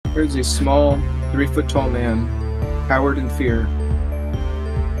There's a small, 3-foot-tall man, cowered in fear.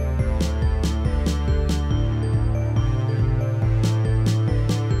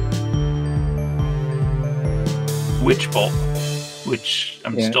 Witch bolt, which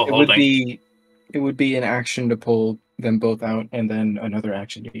I'm still it holding. It would be an action to pull them both out, and then another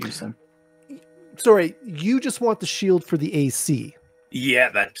action to use them. Sorry, you just want the shield for the AC. Yeah,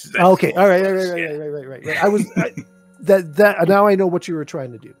 that's okay. All right. I was that now I know what you were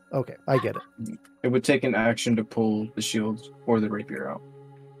trying to do. Okay, I get it. It would take an action to pull the shield or the rapier out.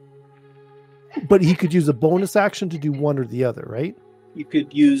 But he could use a bonus action to do one or the other, right? You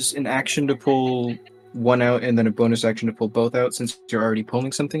could use an action to pull one out and then a bonus action to pull both out since you're already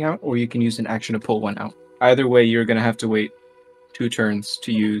pulling something out, or you can use an action to pull one out. Either way, you're going to have to wait 2 turns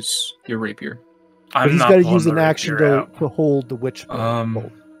to use your rapier. But he's got to use an action to hold the witch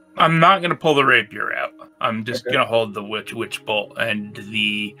bolt. I'm not going to pull the rapier out. I'm just going to hold the witch bolt, and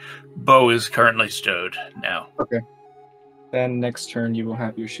the bow is currently stowed now. Okay. Then next turn, you will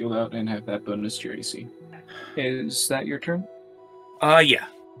have your shield out and have that bonus to your AC. Is that your turn? Yeah.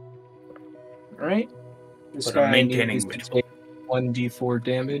 All right. This But guy I'm maintaining needs to take 1d4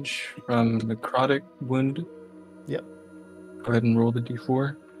 damage from necrotic wound. Yep. Go ahead and roll the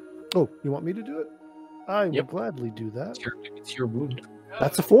d4. Oh, you want me to do it? I will gladly do that. It's your wound.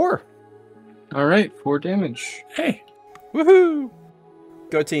 That's a 4. All right, 4 damage. Hey. Woohoo!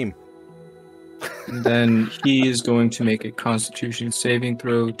 Go team. And then he is going to make a Constitution saving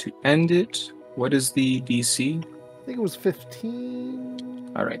throw to end it. What is the DC? I think it was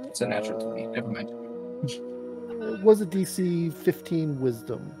 15. All right, it's a natural 20. Never mind. It was a DC 15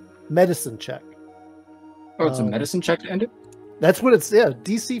 Wisdom medicine check. Oh, it's a medicine check to end it? That's what it's. Yeah,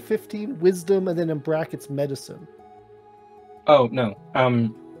 DC 15 Wisdom, and then in brackets medicine. Oh no.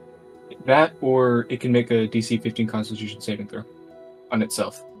 That, or it can make a DC 15 Constitution saving throw on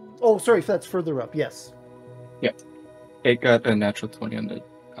itself. Oh, sorry, if that's further up. Yes. Yeah. It got a natural 20 on the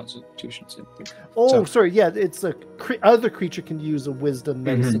Constitution saving throw. Oh, sorry. Yeah, it's a other creature can use a Wisdom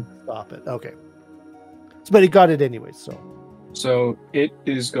medicine to stop it. Okay. But it got it anyway. So it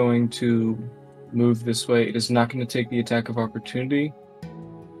is going to move this way. It is not going to take the attack of opportunity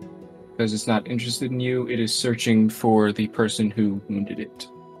because it's not interested in you. It is searching for the person who wounded it.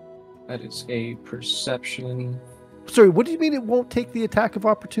 That is a perception. Sorry, what do you mean it won't take the attack of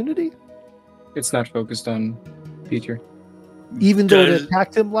opportunity? It's not focused on Peter. Even though it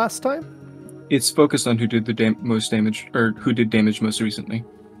attacked him last time? It's focused on who did the most damage, or who did damage most recently.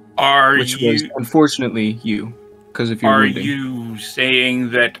 Which was, unfortunately, you. Because if you're wounding. You saying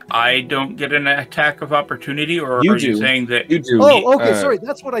that I don't get an attack of opportunity, or you are you saying that you do? Oh, okay, sorry.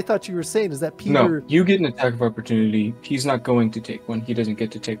 That's what I thought you were saying. Is that Peter? No, you get an attack of opportunity. He's not going to take one. He doesn't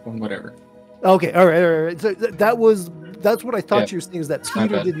get to take one. Whatever. Okay, all right. So that's what I thought you were saying. Is that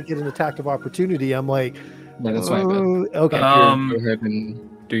Peter didn't get an attack of opportunity? I'm like, no, that's my bad. Okay. Go ahead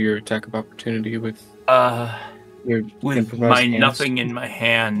and do your attack of opportunity with with my hands. nothing in my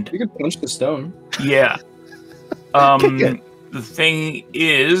hand. You can punch the stone. Yeah. The thing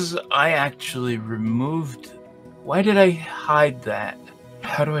is, I actually removed. Why did I hide that?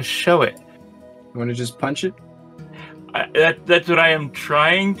 How do I show it? You want to just punch it? That's what I am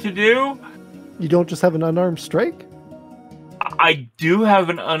trying to do. You don't just have an unarmed strike? I do have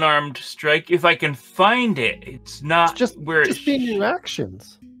an unarmed strike if I can find it. It's not just where just being your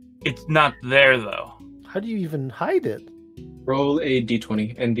actions. It's not there though. How do you even hide it? Roll a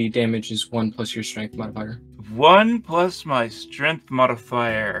d20, and the damage is 1 plus your strength modifier. 1 plus my strength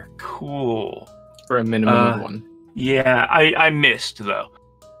modifier. Cool. For a minimum of 1. Yeah, I missed though.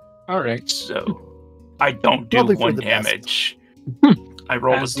 All right. So I don't do Probably 1 damage. I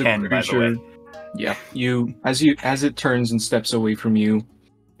rolled a 10, by the way. Yeah, as it turns and steps away from you,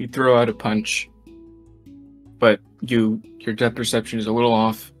 you throw out a punch, but your depth perception is a little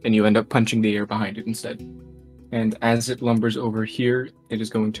off, and you end up punching the air behind it instead. And as it lumbers over here, it is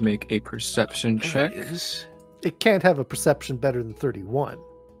going to make a perception check. It can't have a perception better than 31.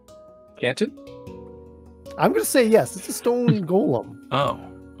 Can't it? I'm going to say yes. It's a stone golem. Oh,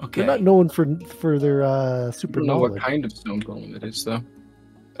 okay. They're not known for their super I don't know knowledge. what kind of stone golem it is, though.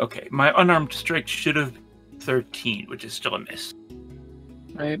 Okay, my unarmed strike should have 13, which is still a miss.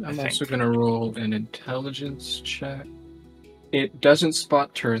 Right, I'm also going to roll an intelligence check. It doesn't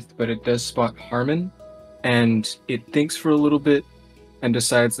spot Tirth, but it does spot Harmon, and it thinks for a little bit and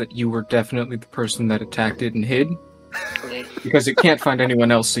decides that you were definitely the person that attacked it and hid, because it can't find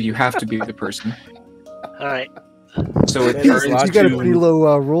anyone else, so you have to be the person. All right. So it You turns got a pretty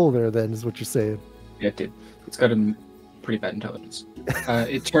low roll there, then, is what you're saying. Yeah, it did. It's got a pretty bad intelligence.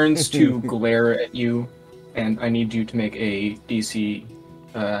 It turns to glare at you, and I need you to make a DC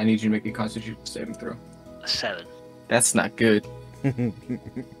I need you to make a Constitution saving throw. A 7. That's not good.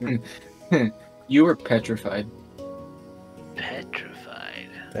 You are petrified. Petrified.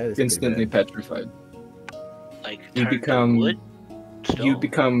 That is Instantly petrified. Like You turned to become- wood? Stone? You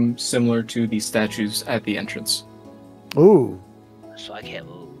become similar to the statues at the entrance. Ooh. So I can't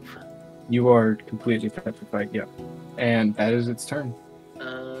move. You are completely petrified, yeah. And that is its turn.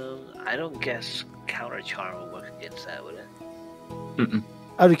 I don't guess counter charm will work against that, would it? Mm-mm.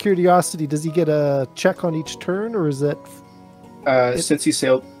 Out of curiosity, does he get a check on each turn, or is that? Since he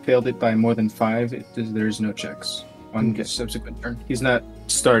failed it by more than 5, there's no checks on the subsequent turn. He's not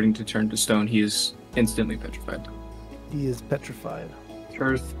starting to turn to stone. He is instantly petrified. He is petrified.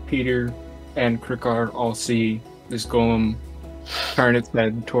 Turth, Peter, and Krikar all see this golem turn its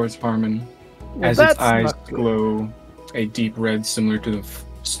head towards Harmon Well, as its that's eyes not good. glow a deep red similar to the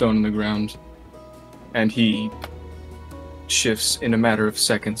stone on the ground. And he shifts in a matter of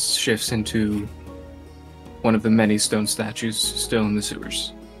seconds, shifts into one of the many stone statues still in the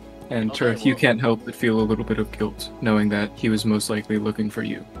sewers. And Okay, Turth, you well- can't help but feel a little bit of guilt, knowing that he was most likely looking for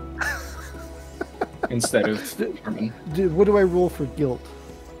you. Instead of Harmon. What do I roll for guilt?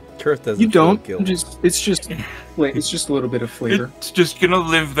 Turf doesn't You don't. feel guilt. It's just a little bit of flavor. It's just gonna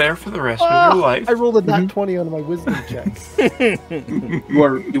live there for the rest of your life. I rolled a nat Mhm. 20 on my wisdom check.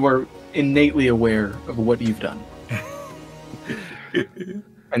 You are innately aware of what you've done,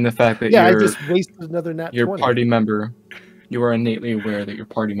 and the fact that Yeah, I your just wasted another nat 20. party member, you are innately aware that your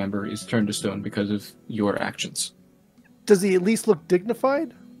party member is turned to stone because of your actions. Does he at least look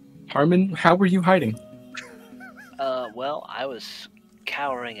dignified? Harmon, how were you hiding? Well, I was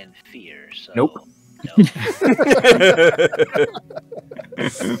cowering in fear, so... Nope. No.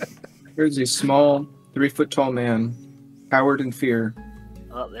 There's a small, 3-foot-tall man, cowered in fear.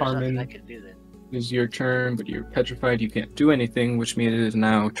 Well, there's Harmon. nothing I can do then. It is your turn, but you're petrified. You can't do anything, which means it is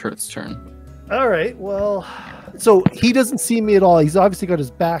now Turth's turn. All right, well, so he doesn't see me at all. He's obviously got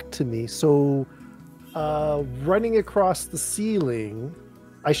his back to me. So running across the ceiling,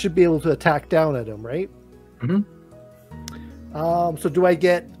 I should be able to attack down at him, right? Mhm. So do I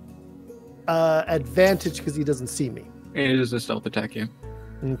get advantage because he doesn't see me? It is a stealth attack, yeah.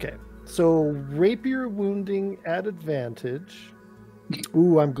 Okay. So rapier wounding at advantage.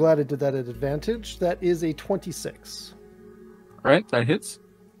 Ooh, I'm glad I did that at advantage. That is a 26. All right, that hits.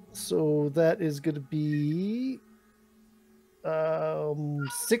 So that is going to be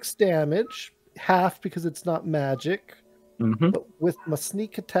 6 damage, half because it's not magic. Mm-hmm. But with my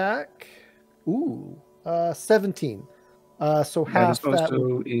sneak attack, 17. So half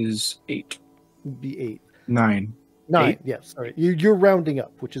that is 8. would be 8. 9. 9. 8? Yes, sorry. You're rounding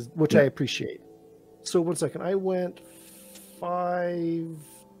up, which Yeah. I appreciate. So 1 second. I went 5,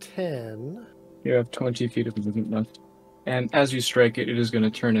 10. You have 20 feet of movement left. And as you strike it, it is going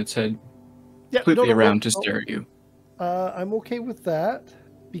to turn its head Yeah, completely around to no. stare at you. I'm okay with that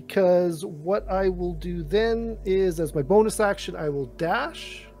because what I will do then is, as my bonus action, I will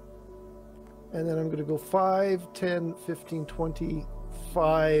dash. And then I'm going to go 5, 10, 15, 20,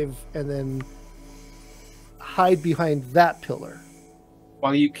 5, and then hide behind that pillar.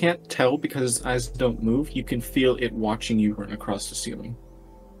 While you can't tell because its eyes don't move, you can feel it watching you run across the ceiling.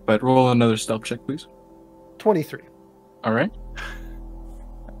 But roll another stealth check, please. 23. All right.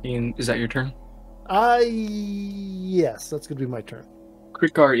 Ian, is that your turn? Yes, that's going to be my turn.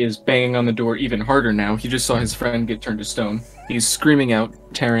 Krikar is banging on the door even harder now. He just saw his friend get turned to stone. He's screaming out,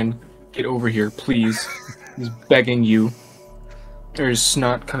 Taryn, get over here, please. He's begging you. There's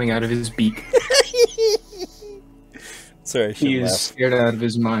snot coming out of his beak. Sorry, I He shouldn't is laugh. scared out of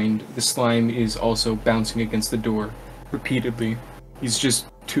his mind. The slime is also bouncing against the door repeatedly. He's just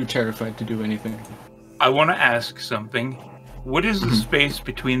too terrified to do anything. I want to ask something. What is the space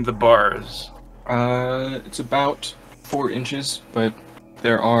between the bars? It's about 4 inches, but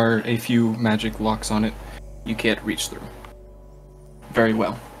there are a few magic locks on it you can't reach through. Very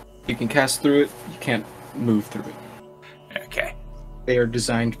well. You can cast through it, you can't move through it. Okay. They are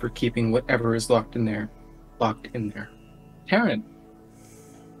designed for keeping whatever is locked in there. Taryn,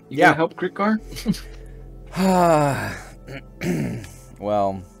 you Yeah. gonna help Krikar?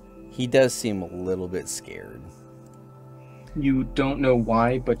 Well, he does seem a little bit scared. You don't know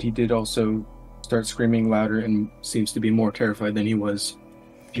why, but he did also start screaming louder and seems to be more terrified than he was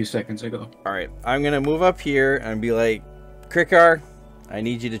a few seconds ago. All right, I'm gonna move up here and be like, Krikar, I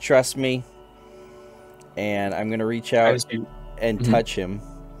need you to trust me, and I'm gonna reach out As you- and Mhm. touch him,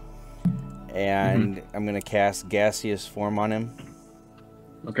 and I'm gonna cast gaseous form on him.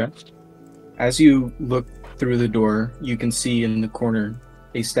 Okay. As you look through the door, you can see in the corner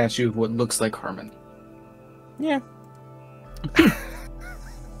a statue of what looks like Harmon. Yeah.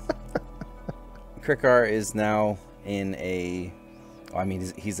 Krikar is now in a... I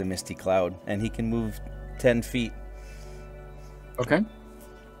mean, he's a misty cloud, and he can move 10 feet. Okay.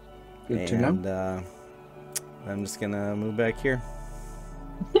 Good to know. And I'm just going to move back here.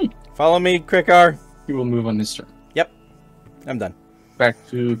 Follow me, Krikar. He will move on this turn. Yep. I'm done. Back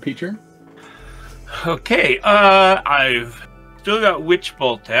to Peter. Okay, I've still got Witch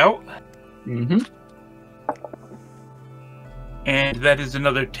Bolt out. Mm-hmm. And that is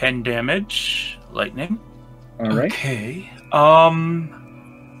another 10 damage. Lightning. All right. Okay.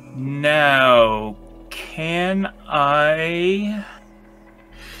 Now, can I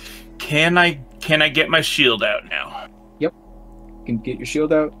get my shield out now? Yep. You can get your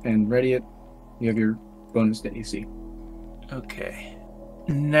shield out and ready it. You have your bonus to AC. Okay.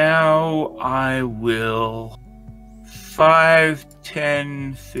 Now I will 5,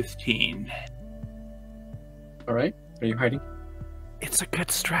 10, 15. All right. Are you hiding? It's a good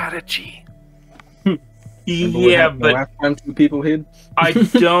strategy. Yeah, but last time 2 people hid. I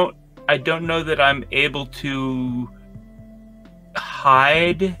don't know that I'm able to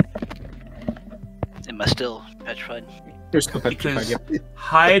hide. Am I still petrified? There's still petrified. Because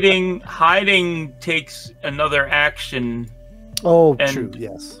Yep. hiding takes another action. Oh, And- true.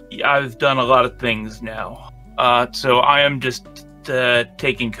 Yes. I've done a lot of things now. So I am just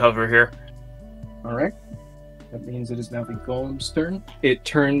taking cover here. All right. That means it is now the golem's turn. It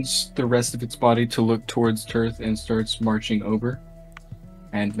turns the rest of its body to look towards Tirth and starts marching over,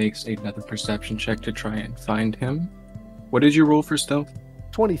 and makes another perception check to try and find him. What did you roll for stealth?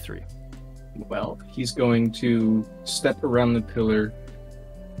 23. Well, he's going to step around the pillar,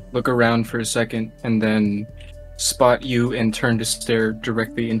 look around for a second, and then spot you and turn to stare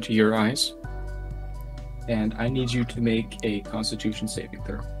directly into your eyes. And I need you to make a Constitution saving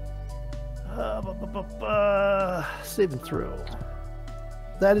throw. Saving throw.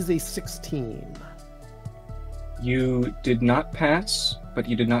 That is a 16. You did not pass, but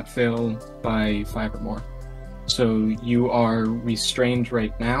you did not fail by 5 or more. So you are restrained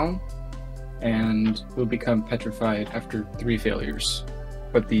right now, and will become petrified after 3 failures.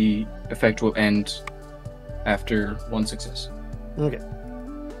 But the effect will end after 1 success. Okay.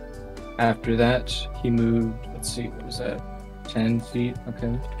 After that, he moved, let's see, what was that? 10 feet,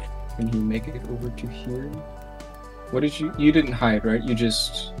 okay. Can he make it over to here? What did you didn't hide, right? You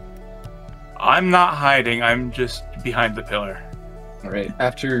just... I'm not hiding. I'm just behind the pillar. Alright,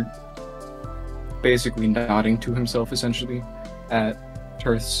 after basically nodding to himself, essentially, at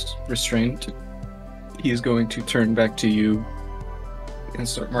Tirth's restraint, he is going to turn back to you and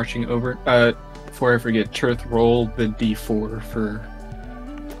start marching over. Before I forget, Tirth, roll the d4 for...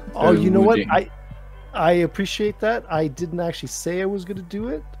 Oh, you know wounding. what? I appreciate that. I didn't actually say I was going to do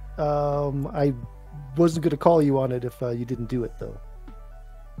it. I wasn't going to call you on it if you didn't do it, though.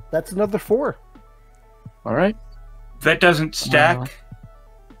 That's another 4. Alright. That doesn't stack.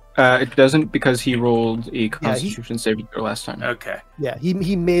 It doesn't because he rolled a Constitution saving throw last time. Okay. Yeah,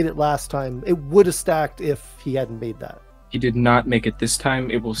 he made it last time. It would have stacked if he hadn't made that. He did not make it this time.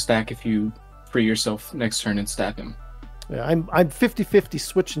 It will stack if you free yourself next turn and stab him. Yeah, I'm 50-50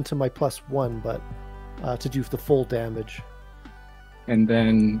 switching to my +1, but to do the full damage. And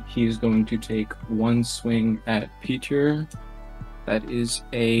then he's going to take 1 swing at Peter. That is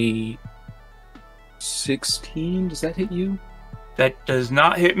a 16. Does that hit you? That does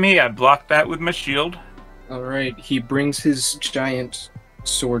not hit me. I blocked that with my shield. Alright, he brings his giant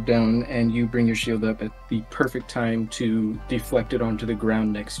sword down, and you bring your shield up at the perfect time to deflect it onto the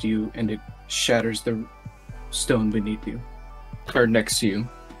ground next to you, and it shatters the stone beneath you, or next to you,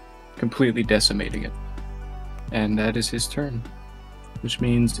 completely decimating it. And that is his turn, which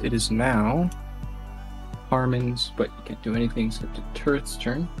means it is now Harmon's, but you can't do anything except to Tirth's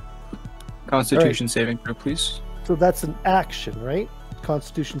turn. Constitution saving throw, please. So that's an action, right?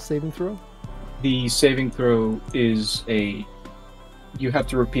 Constitution saving throw? The saving throw is a... You have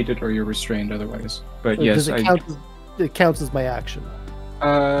to repeat it or you're restrained otherwise. But Or yes, does it counts as my action?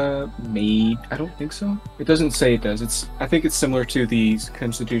 Maybe. I don't think so. It doesn't say it does. I think it's similar to the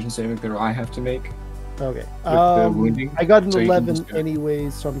Constitution saving throw I have to make. Okay. the wounding, I got an so you can 11 just do it.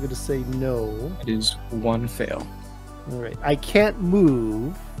 anyways, so I'm going to say no. It is 1 fail. All right. I can't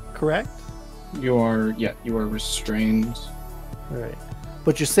move, correct? You are restrained. All right.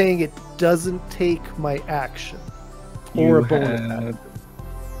 But you're saying it doesn't take my action or a bonus action.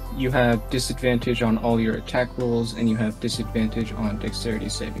 You have disadvantage on all your attack rolls, and you have disadvantage on dexterity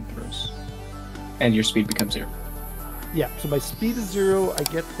saving throws. And your speed becomes 0. Yeah, so my speed is 0. I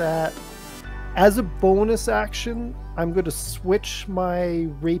get that. As a bonus action, I'm going to switch my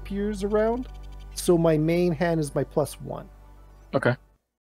rapiers around. So my main hand is my +1. Okay.